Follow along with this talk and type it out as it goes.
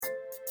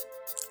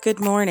Good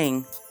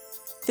morning.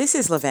 This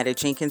is Lavetta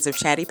Jenkins of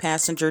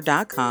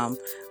chattypassenger.com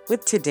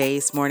with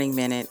today's Morning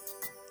Minute.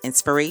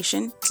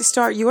 Inspiration to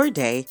start your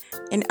day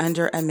in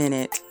under a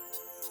minute.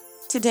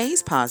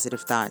 Today's positive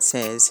thought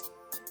says,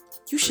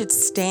 you should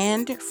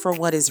stand for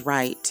what is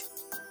right,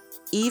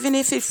 even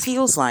if it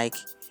feels like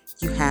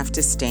you have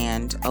to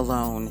stand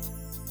alone.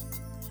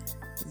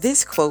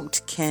 This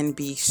quote can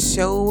be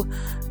so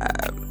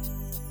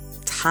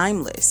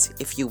timeless,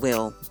 if you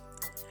will.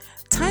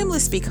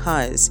 Timeless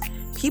because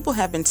people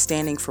have been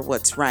standing for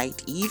what's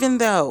right, even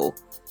though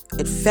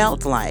it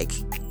felt like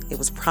it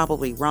was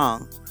probably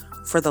wrong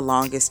for the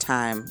longest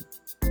time.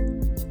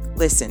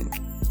 Listen,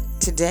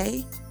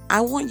 today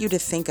I want you to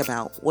think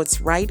about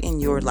what's right in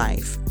your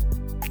life.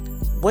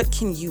 What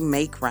can you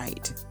make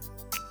right?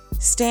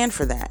 Stand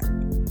for that.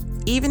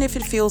 Even if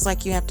it feels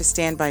like you have to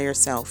stand by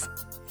yourself,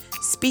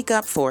 speak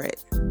up for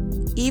it.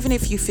 Even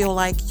if you feel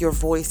like your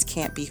voice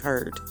can't be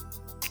heard.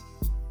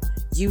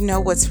 You know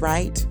what's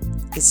right.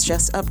 It's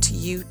just up to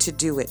you to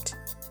do it.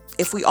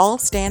 If we all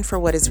stand for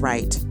what is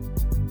right,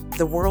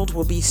 the world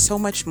will be so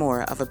much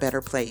more of a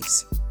better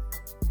place.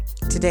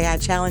 Today I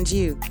challenge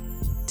you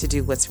to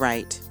do what's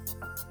right.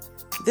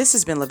 This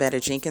has been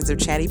Lavetta Jenkins of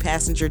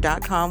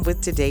chattypassenger.com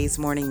with today's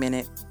Morning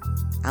Minute.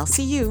 I'll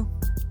see you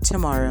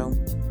tomorrow.